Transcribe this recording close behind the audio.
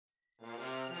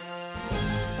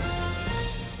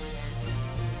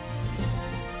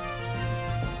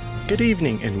Good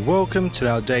evening and welcome to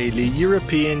our daily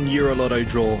European EuroLotto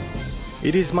draw.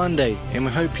 It is Monday and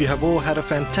we hope you have all had a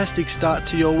fantastic start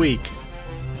to your week.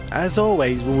 As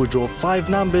always, we will draw 5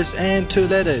 numbers and 2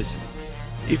 letters.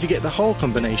 If you get the whole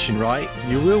combination right,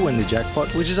 you will win the jackpot,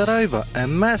 which is at over a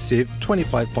massive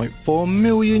 25.4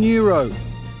 million euro.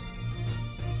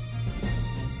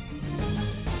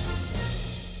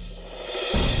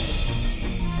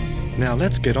 Now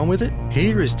let's get on with it.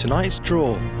 Here is tonight's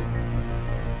draw.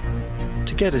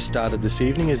 To get us started this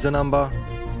evening is the number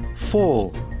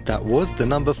 4. That was the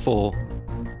number 4.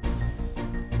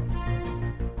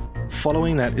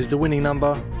 Following that is the winning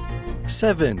number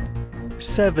 7.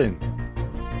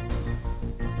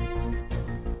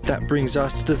 That brings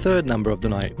us to the third number of the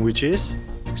night, which is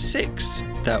 6.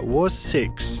 That was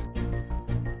 6.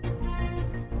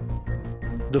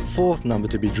 The fourth number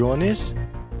to be drawn is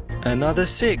another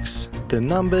 6, the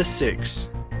number 6.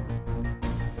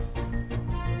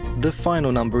 The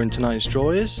final number in tonight's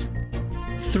draw is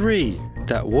 3.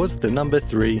 That was the number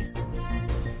 3.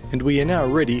 And we are now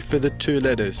ready for the 2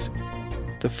 letters.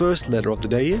 The first letter of the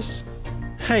day is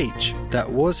H. That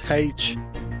was H.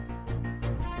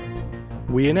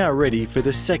 We are now ready for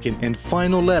the second and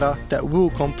final letter that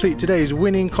will complete today's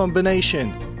winning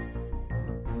combination.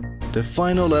 The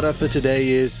final letter for today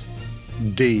is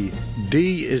D.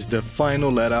 D is the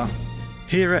final letter.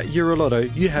 Here at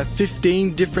EuroLotto, you have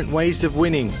 15 different ways of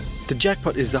winning. The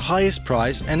jackpot is the highest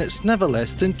prize and it's never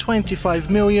less than 25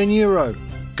 million euro.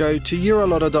 Go to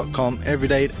EuroLotto.com every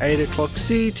day at 8 o'clock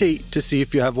CET to see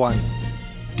if you have won.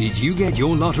 Did you get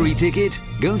your lottery ticket?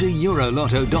 Go to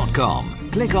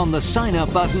EuroLotto.com, click on the sign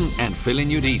up button and fill in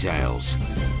your details.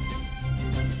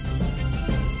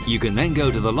 You can then go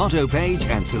to the Lotto page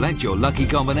and select your lucky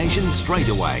combination straight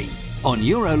away. On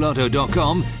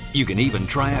EuroLotto.com, you can even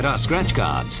try out our scratch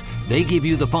cards. They give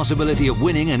you the possibility of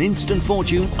winning an instant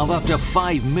fortune of up to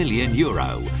 5 million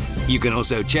euro. You can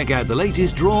also check out the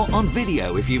latest draw on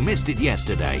video if you missed it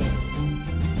yesterday.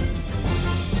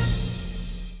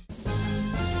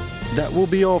 That will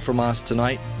be all from us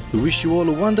tonight. We wish you all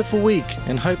a wonderful week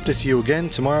and hope to see you again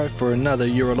tomorrow for another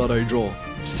EuroLotto draw.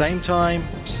 Same time,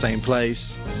 same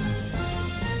place.